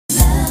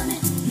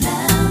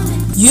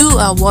You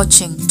are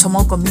watching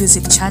Tomoko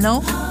Music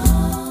Channel.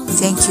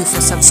 Thank you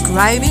for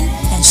subscribing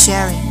and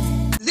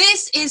sharing.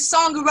 This is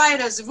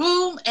Songwriter's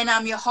Room, and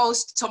I'm your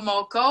host,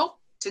 Tomoko.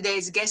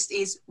 Today's guest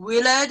is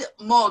Willard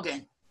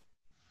Morgan.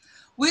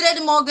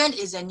 Willard Morgan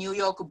is a New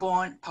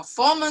York-born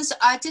performance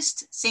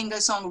artist,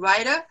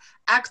 singer-songwriter,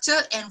 actor,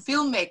 and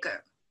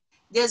filmmaker.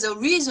 There's a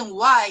reason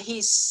why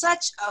he's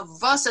such a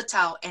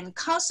versatile and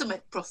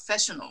consummate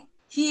professional.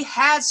 He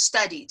has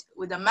studied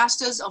with the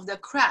masters of the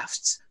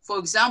crafts. For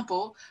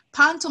example,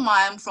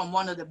 pantomime from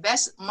one of the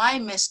best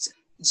mimists,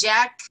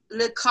 Jacques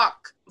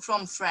Lecoq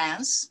from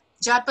France,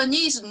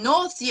 Japanese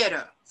Noh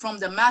theater from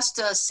the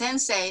master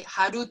sensei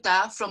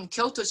Haruta from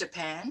Kyoto,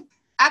 Japan,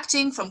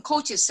 acting from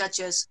coaches such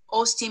as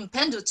Austin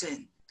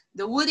Pendleton,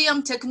 the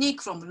William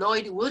technique from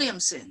Lloyd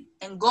Williamson,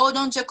 and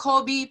Gordon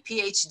Jacoby,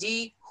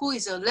 PhD, who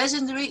is a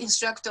legendary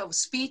instructor of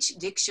speech,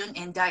 diction,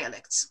 and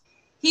dialects.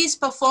 He's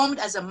performed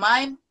as a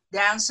mime,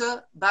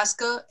 dancer,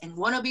 busker, and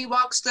wannabe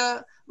rock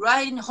star,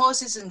 riding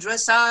horses in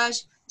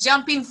dressage,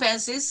 jumping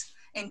fences,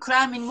 and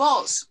climbing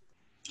walls.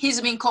 He's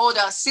been called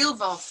a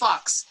silver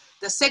fox,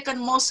 the second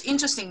most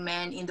interesting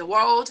man in the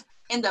world,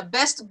 and the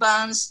best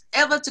bands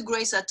ever to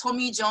grace a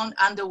Tommy John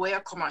underwear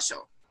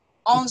commercial.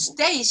 On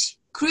stage,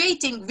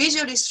 creating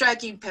visually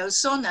striking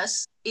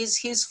personas is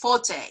his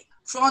forte.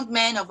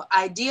 Frontman of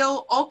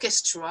Ideal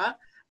Orchestra,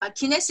 a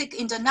Kinetic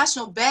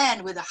international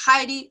band with a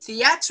highly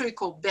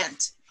theatrical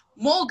bent,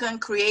 Morgan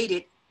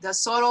created the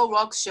solo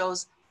rock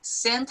shows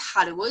Saint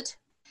Hollywood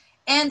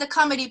and the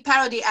comedy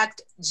parody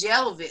act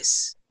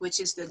Jelvis,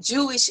 which is the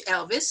Jewish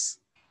Elvis,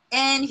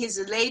 and his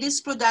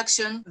latest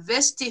production,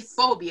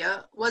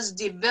 Vestiphobia, was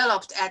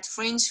developed at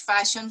fringe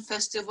fashion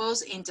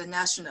festivals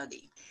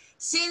internationally.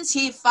 Since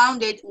he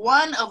founded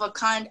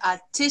one-of-a-kind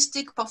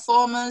artistic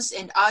performance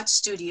and art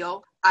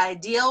studio,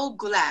 Ideal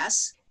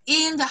Glass,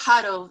 in the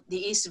heart of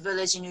the East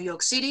Village in New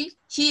York City,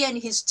 he and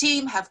his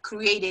team have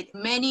created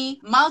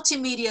many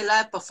multimedia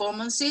live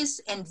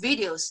performances and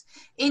videos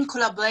in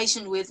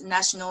collaboration with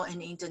national and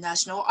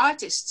international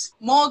artists.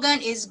 Morgan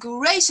is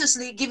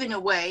graciously giving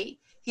away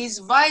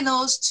his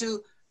vinyls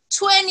to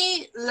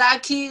 20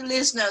 lucky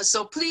listeners.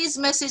 So please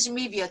message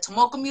me via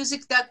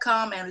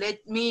tomokomusic.com and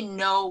let me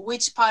know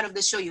which part of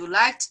the show you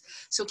liked.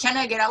 So can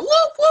I get a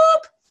whoop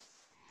whoop?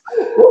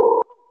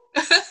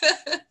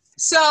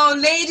 So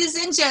ladies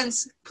and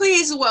gents,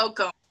 please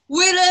welcome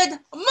Willard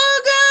Morgan!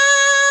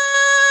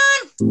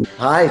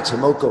 Hi,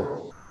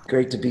 Tomoko.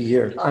 Great to be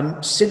here.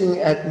 I'm sitting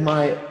at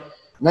my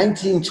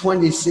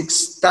 1926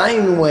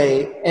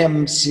 Steinway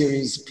M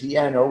series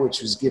piano,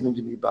 which was given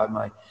to me by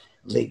my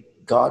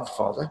late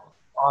godfather,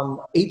 on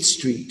 8th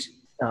Street,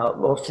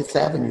 or 5th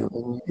Avenue.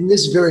 In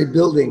this very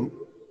building,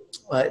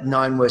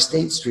 9 West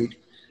 8th Street,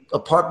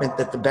 apartment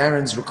that the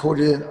Barons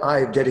recorded in, I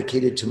have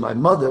dedicated to my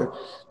mother,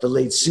 the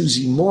late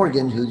Susie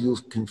Morgan, who you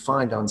can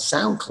find on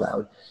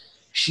SoundCloud.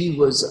 She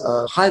was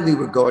highly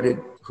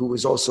regarded, who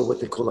was also what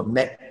they call a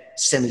Met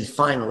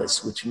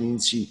semi-finalist, which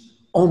means she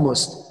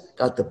almost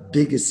got the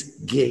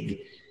biggest gig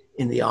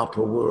in the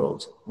opera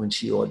world when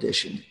she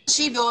auditioned.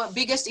 She your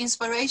biggest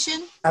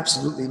inspiration?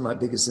 Absolutely my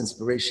biggest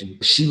inspiration.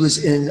 She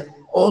was in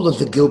all of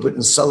the Gilbert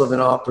and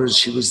Sullivan operas.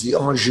 She was the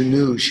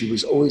ingenue. She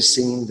was always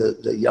singing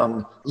the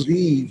young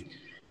lead.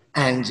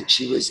 And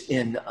she was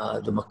in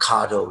The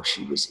Mikado.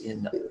 She was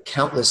in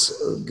countless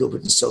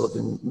Gilbert and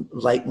Sullivan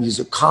light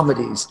music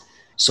comedies.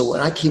 So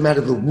when I came out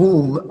of the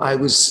womb, it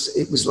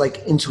was like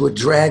into a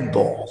drag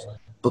ball,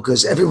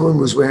 because everyone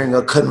was wearing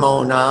a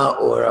kimono,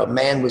 or a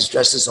man was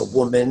dressed as a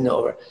woman,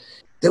 or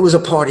there was a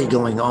party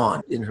going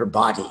on in her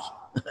body.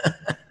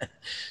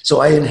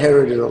 So I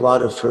inherited a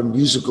lot of her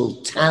musical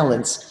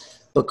talents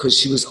because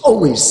she was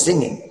always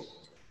singing.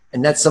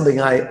 And that's something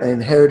I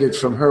inherited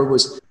from her,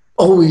 was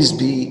always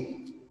be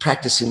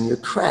practicing your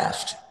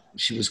craft.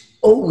 She was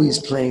always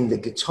playing the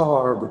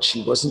guitar, which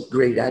she wasn't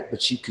great at,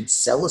 but she could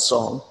sell a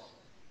song.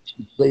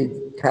 She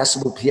played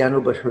passable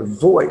piano, but her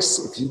voice,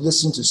 if you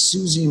listen to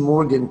Susie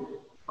Morgan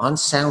on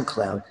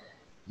SoundCloud,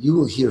 you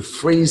will hear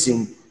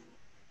phrasing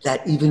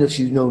that even if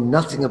you know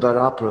nothing about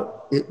opera,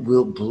 it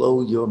will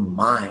blow your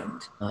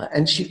mind.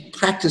 And she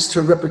practiced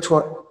her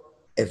repertoire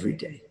every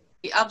day.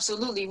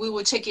 Absolutely, we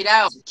will check it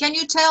out. Can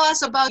you tell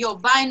us about your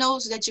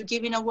vinyls that you're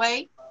giving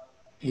away?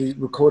 We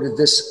recorded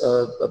this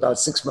about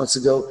 6 months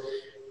ago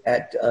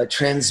at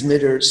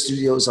Transmitter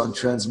Studios on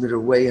Transmitter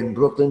Way in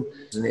Brooklyn.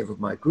 The name of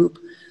my group,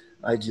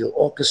 Ideal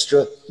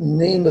Orchestra.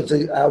 Name of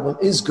the album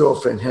is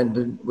Girlfriend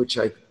Henbin, which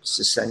I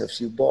sang a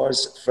few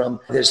bars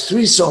from. There's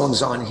 3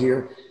 songs on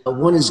here.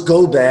 One is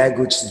Go Bag,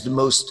 which is the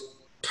most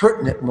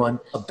pertinent one,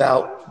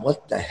 about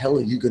what the hell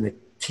are you going to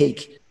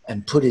take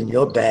and put in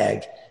your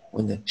bag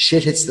when the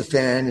shit hits the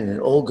fan and it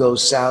all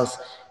goes south,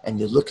 and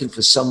you're looking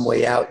for some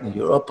way out, and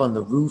you're up on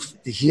the roof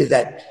to hear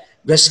that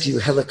rescue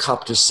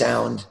helicopter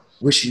sound,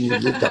 wishing you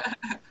lived up.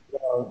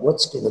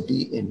 What's going to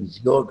be in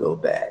your go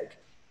bag?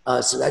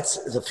 So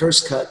that's the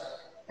first cut.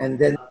 And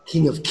then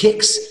King of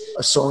Kicks,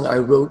 a song I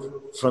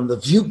wrote from the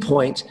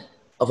viewpoint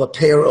of a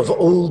pair of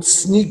old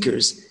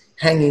sneakers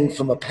hanging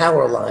from a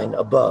power line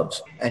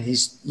above. And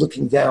he's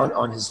looking down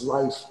on his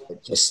life,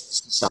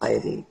 just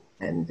society.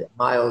 and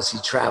miles he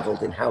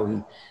traveled and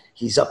how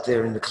he's up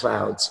there in the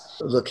clouds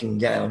looking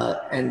down.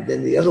 And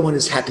then the other one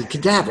is Happy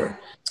Cadaver.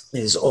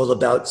 It is all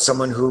about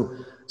someone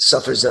who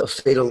suffers a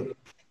fatal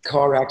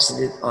car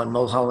accident on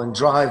Mulholland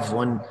Drive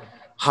one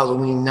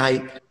Halloween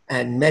night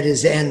and met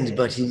his end,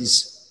 but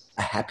he's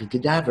a happy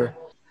cadaver.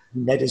 He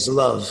met his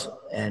love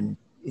and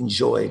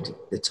enjoyed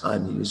the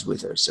time he was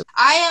with her. So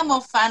I am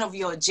a fan of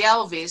your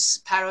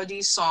Jelvis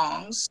parody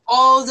songs,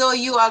 although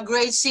you are a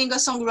great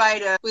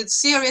singer-songwriter with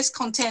serious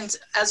content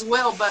as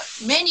well, but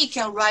many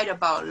can write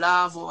about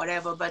love or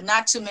whatever, but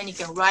not too many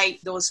can write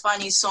those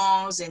funny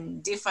songs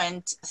and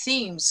different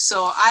themes.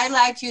 So I'd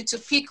like you to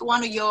pick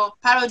one of your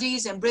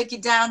parodies and break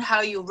it down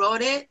how you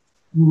wrote it.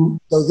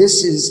 So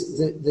this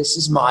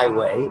is my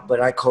way,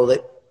 but I call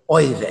it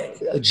Oy vey,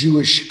 a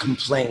Jewish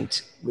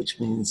complaint, which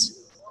means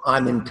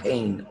I'm in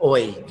pain.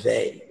 Oy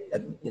vey,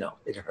 you know,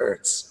 it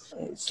hurts.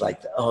 It's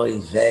like the oy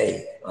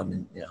vey. I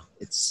mean, you know,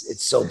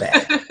 it's so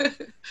bad.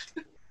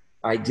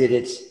 I did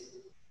it.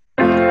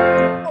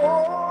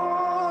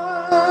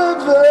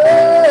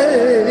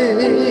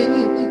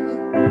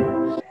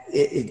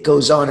 It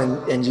goes on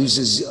and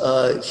uses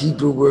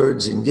Hebrew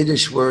words and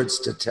Yiddish words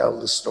to tell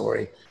the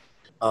story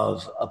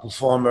of a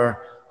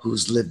performer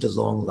who's lived a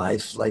long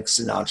life, like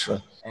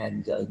Sinatra,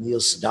 and Neil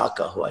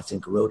Sedaka, who I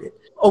think wrote it.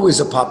 Always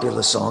a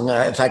popular song.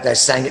 In fact, I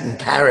sang it in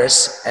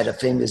Paris at a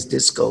famous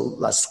disco,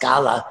 La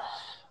Scala,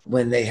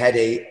 when they had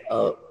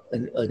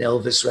an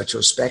Elvis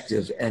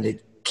retrospective, and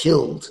it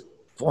killed.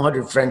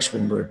 400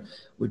 Frenchmen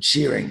were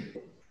cheering.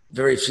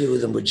 Very few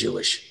of them were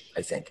Jewish,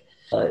 I think.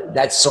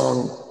 That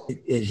song,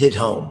 it hit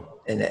home,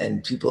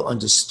 and people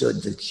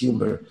understood the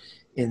humor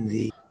in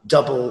the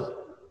double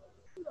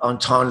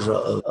entendre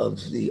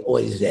of the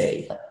oy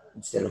vey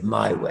instead of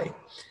my way.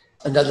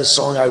 Another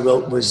song I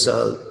wrote was,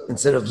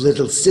 instead of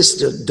Little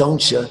Sister,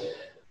 Don't You,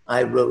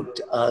 I wrote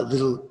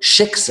Little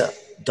Shiksa,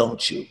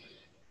 Don't You.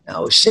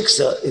 Now, a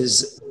shiksa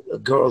is a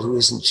girl who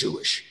isn't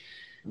Jewish,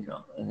 you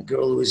know, and a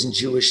girl who isn't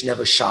Jewish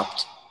never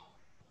shopped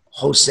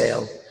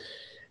wholesale,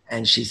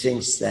 and she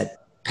thinks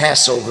that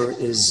Passover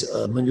is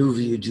a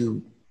maneuver you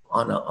do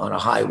on a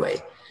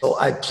highway. So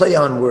I play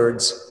on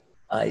words.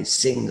 I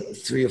sing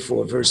 3 or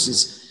 4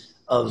 verses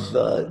of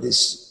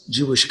this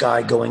Jewish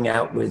guy going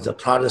out with a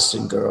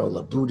Protestant girl,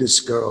 a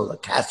Buddhist girl, a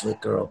Catholic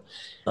girl.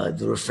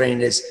 The refrain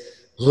is,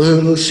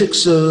 little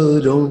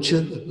shiksa, don't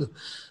you?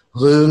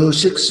 Little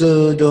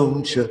shiksa,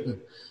 don't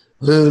you?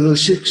 Little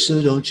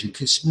shiksa, don't you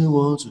kiss me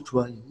once or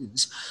twice?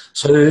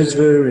 Say it's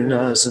very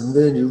nice and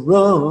then you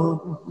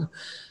run.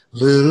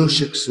 Little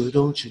shiksa,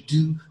 don't you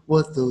do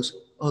what those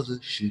other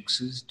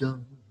shiksas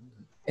done?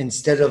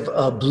 Instead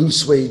of blue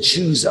suede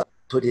shoes, I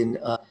put in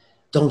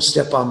don't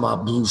step on my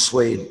blue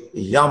suede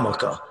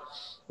yarmulke,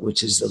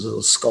 which is the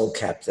little skull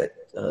cap that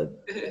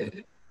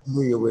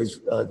familiar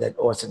with that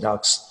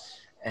Orthodox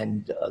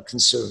and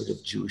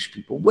conservative Jewish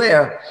people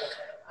wear.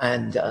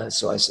 And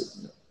so I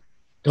said,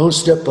 don't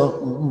step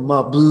on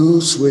my blue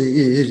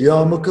suede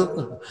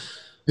yarmulke.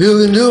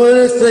 You can do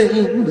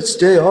anything but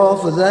stay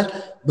off of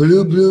that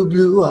blue, blue,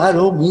 blue. I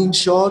don't mean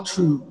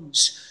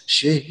chartreuse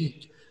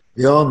shade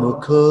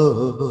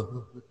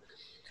yarmulke.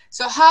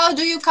 So how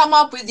do you come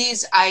up with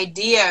these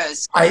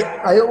ideas?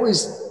 I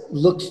always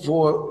look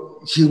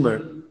for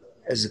humor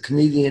as a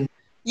comedian.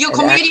 You're a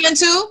comedian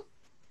too?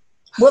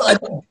 Well,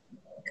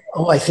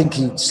 I think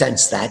you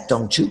sense that,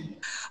 don't you?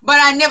 But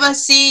I never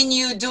seen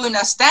you doing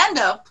a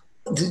stand-up.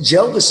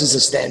 Jelvis is a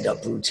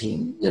stand-up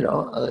routine, you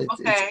know.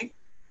 Okay.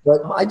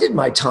 But I did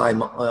my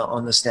time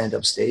on the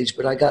stand-up stage,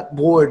 but I got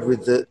bored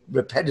with the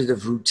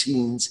repetitive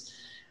routines.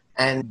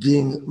 And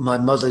being my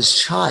mother's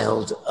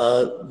child,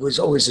 was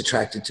always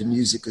attracted to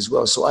music as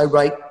well. So I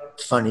write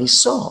funny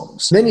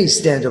songs. Many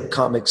stand-up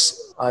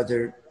comics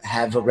either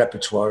have a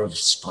repertoire of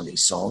funny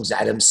songs.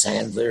 Adam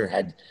Sandler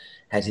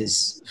had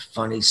his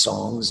funny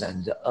songs,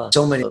 and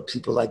so many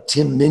people like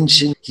Tim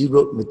Minchin. He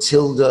wrote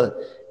Matilda,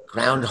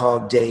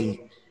 Groundhog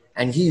Day,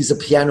 and he's a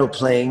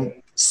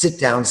piano-playing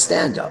sit-down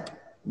stand-up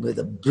with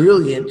a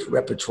brilliant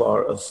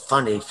repertoire of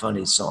funny,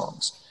 funny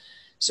songs.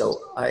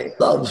 So I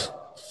love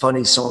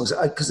funny songs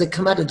because they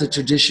come out of the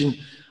tradition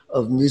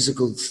of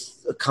musical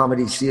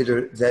comedy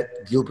theater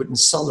that Gilbert and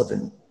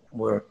Sullivan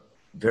were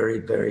very,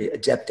 very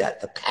adept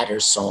at. The patter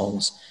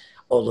songs,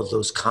 all of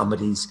those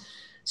comedies.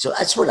 So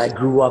that's what I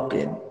grew up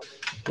in,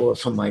 or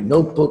from my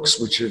notebooks,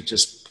 which are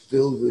just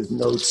filled with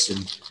notes.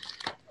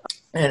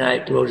 And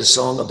I wrote a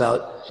song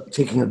about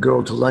taking a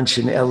girl to lunch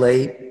in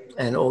LA,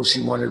 and all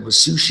she wanted was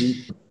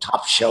sushi,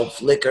 top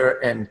shelf liquor,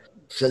 and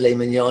filet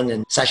mignon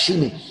and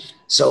sashimi.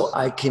 So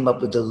I came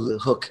up with the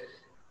hook,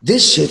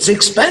 this shit's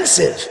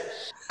expensive.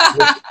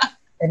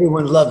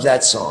 Everyone loved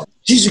that song.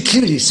 She's a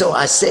cutie, so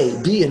I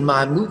say, be in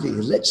my movie.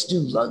 Let's do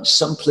lunch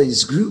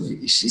someplace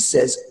groovy. She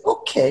says,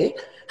 okay,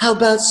 how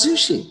about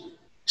sushi?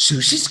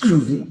 Sushi's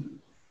groovy.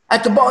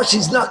 At the bar,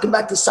 she's knocking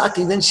back the sake.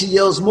 Then she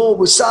yells more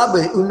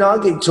wasabi,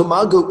 unagi,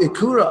 tomago,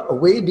 ikura,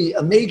 awabi,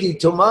 amegi,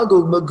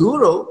 tomago,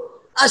 maguro.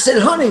 I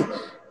said, honey,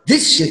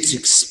 this shit's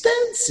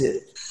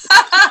expensive.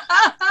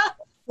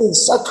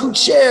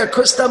 Sacucher,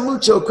 cuesta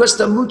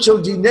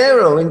mucho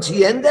dinero,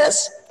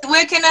 entiendes?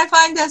 Where can I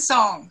find that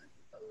song?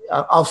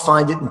 I'll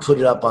find it and put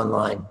it up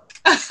online.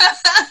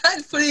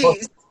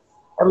 Please.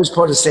 I was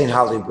part of St.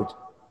 Hollywood.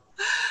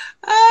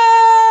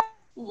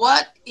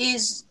 What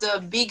is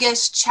the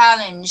biggest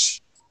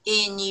challenge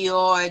in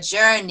your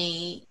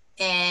journey,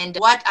 and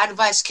what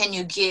advice can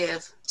you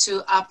give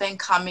to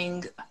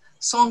up-and-coming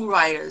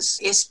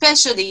songwriters,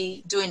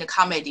 especially doing the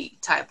comedy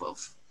type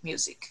of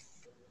music?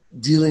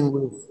 Dealing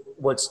with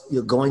what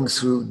you're going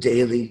through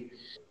daily,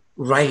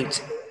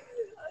 write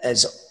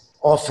as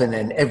often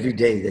and every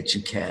day that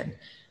you can.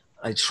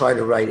 I try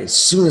to write as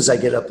soon as I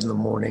get up in the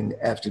morning,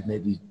 after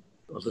maybe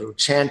a little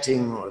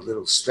chanting or a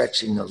little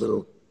stretching, a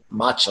little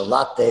matcha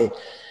latte,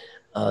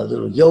 a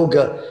little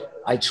yoga.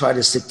 I try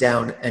to sit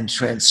down and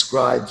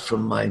transcribe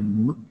from my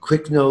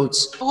quick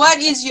notes. What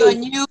is your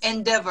new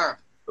endeavor?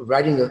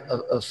 Writing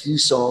a few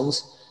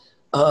songs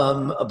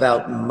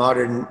about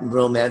modern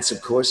romance,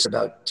 of course,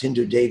 about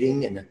Tinder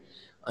dating, and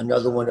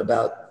another one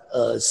about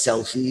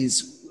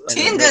selfies.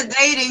 Tinder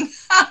dating.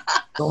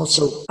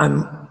 Also,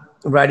 I'm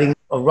writing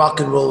a rock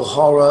and roll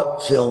horror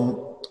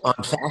film on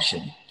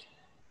fashion,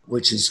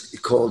 which is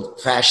called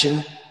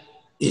Fashion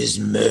is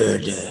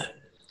Murder.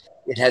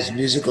 It has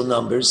musical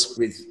numbers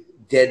with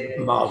dead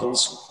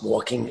models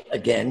walking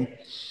again,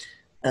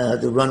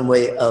 the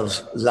runway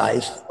of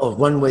life, or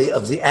runway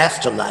of the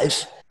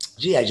afterlife.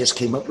 Gee, I just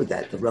came up with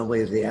that, the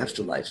runway of the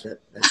afterlife.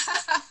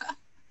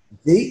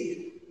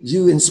 See,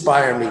 you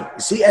inspire me.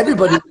 See,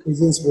 everybody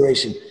is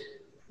inspiration.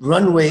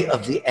 Runway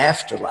of the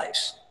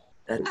afterlife.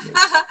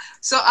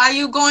 So are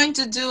you going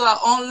to do an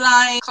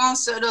online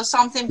concert or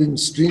something? Been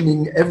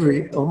streaming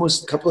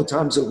almost a couple of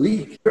times a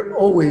week. We're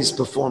always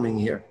performing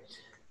here.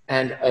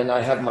 And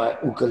I have my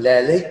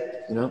ukulele,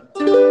 you know.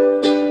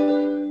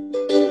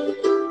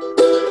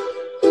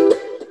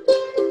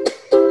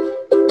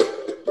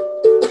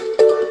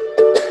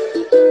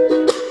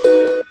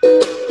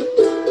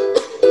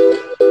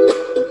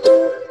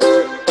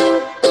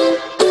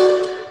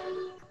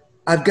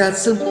 I've got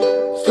some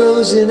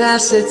frozen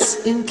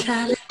assets in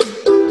Cali,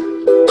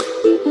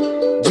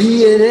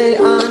 DNA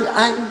on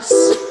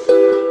ice,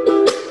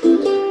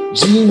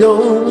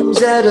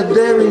 genomes at a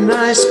very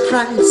nice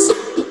price.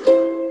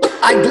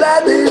 I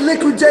gladly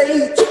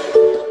liquidate,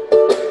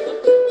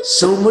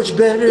 so much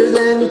better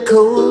than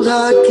cold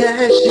hard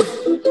cash.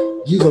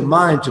 If you've a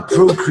mind to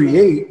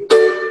procreate,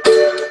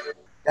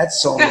 that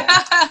song.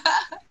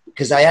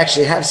 Because I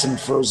actually have some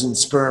frozen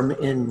sperm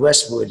in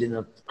Westwood in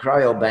a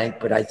cryobank,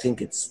 but I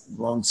think it's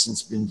long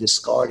since been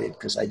discarded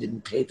because I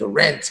didn't pay the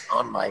rent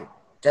on my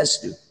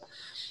test tube.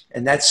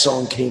 And that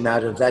song came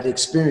out of that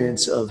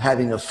experience of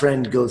having a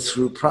friend go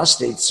through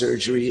prostate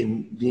surgery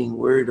and being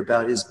worried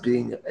about his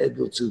being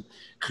able to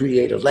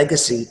create a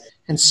legacy.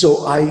 And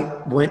so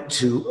I went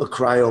to a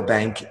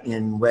cryobank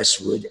in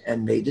Westwood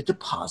and made a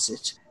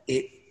deposit.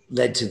 It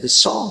led to the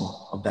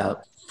song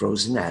about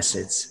frozen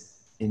assets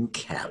in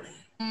Cali.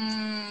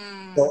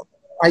 So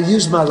I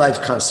use my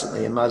life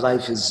constantly, and my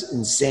life is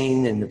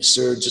insane and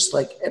absurd, just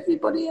like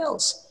everybody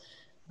else.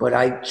 But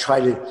I try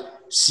to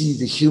see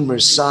the humor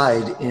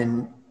side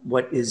in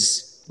what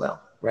is,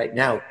 well, right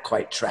now,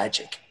 quite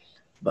tragic.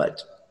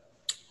 But,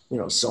 you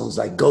know, songs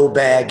like Go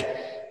Bag,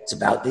 it's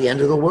about the end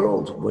of the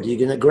world. What are you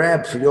going to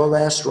grab for your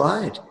last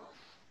ride?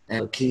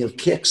 And King of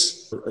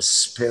Kicks, a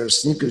pair of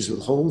sneakers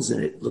with holes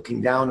in it,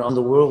 looking down on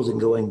the world and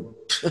going,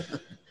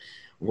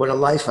 what a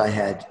life I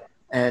had.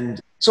 And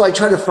so I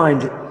try to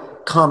find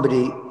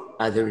comedy,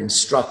 either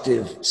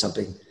instructive,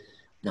 something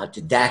not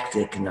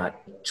didactic, not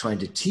trying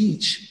to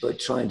teach, but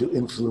trying to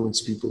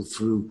influence people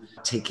through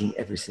taking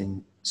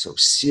everything so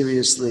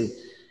seriously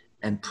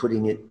and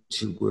putting it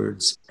to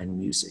words and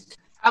music.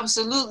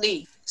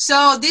 Absolutely.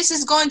 So this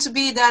is going to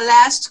be the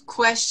last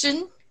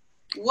question.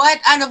 What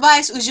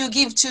advice would you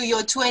give to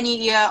your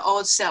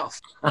 20-year-old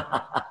self?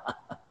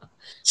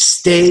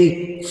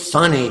 Stay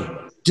funny.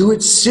 Do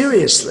it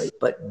seriously,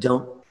 but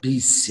don't be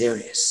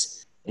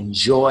serious.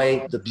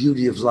 Enjoy the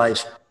beauty of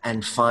life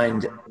and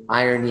find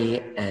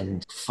irony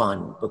and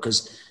fun,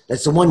 because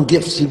that's the one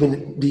gift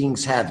human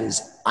beings have,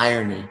 is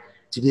irony,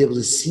 to be able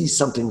to see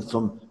something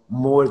from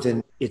more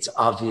than its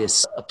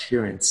obvious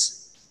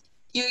appearance.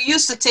 You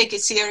used to take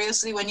it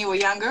seriously when you were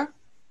younger?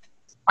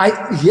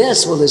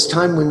 Yes, well, there's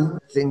time when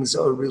things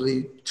are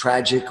really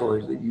tragic, or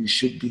you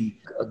should be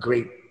a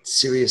great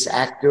serious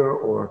actor,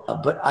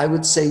 but I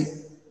would say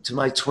to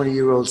my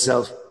 20-year-old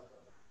self,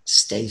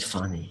 stay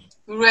funny.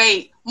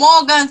 Great.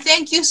 Morgan,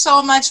 thank you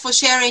so much for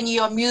sharing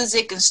your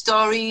music and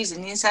stories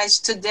and insights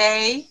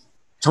today.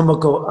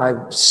 Tomoko,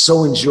 I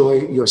so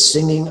enjoy your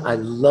singing. I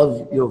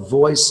love your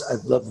voice. I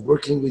love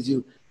working with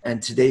you.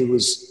 And today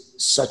was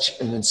such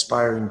an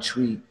inspiring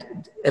treat.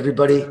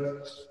 Everybody,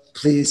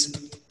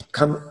 please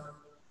come.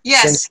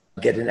 Yes.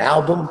 Get an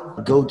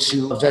album. Go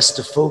to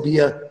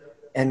Vestophobia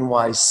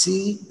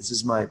NYC. This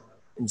is my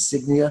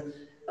insignia.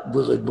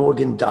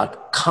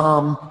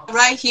 WillardMorgan.com.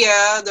 Right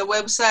here, the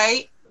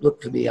website.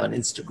 Look for me on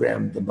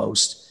Instagram the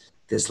most.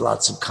 There's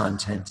lots of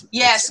content.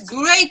 Yes,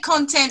 great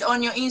content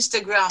on your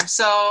Instagram.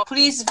 So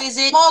please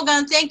visit.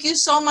 Morgan, thank you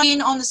so much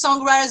on the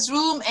Songwriters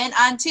Room. And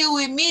until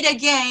we meet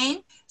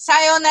again,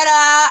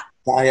 Sayonara!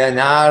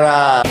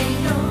 Sayonara!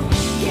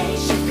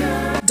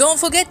 Don't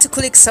forget to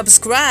click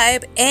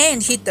subscribe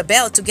and hit the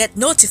bell to get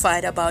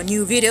notified about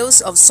new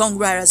videos of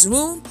Songwriters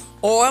Room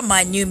or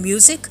my new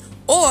music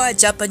or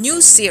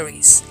Japanese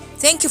series.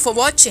 Thank you for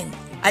watching.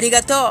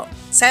 Arigato.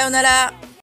 Sayonara.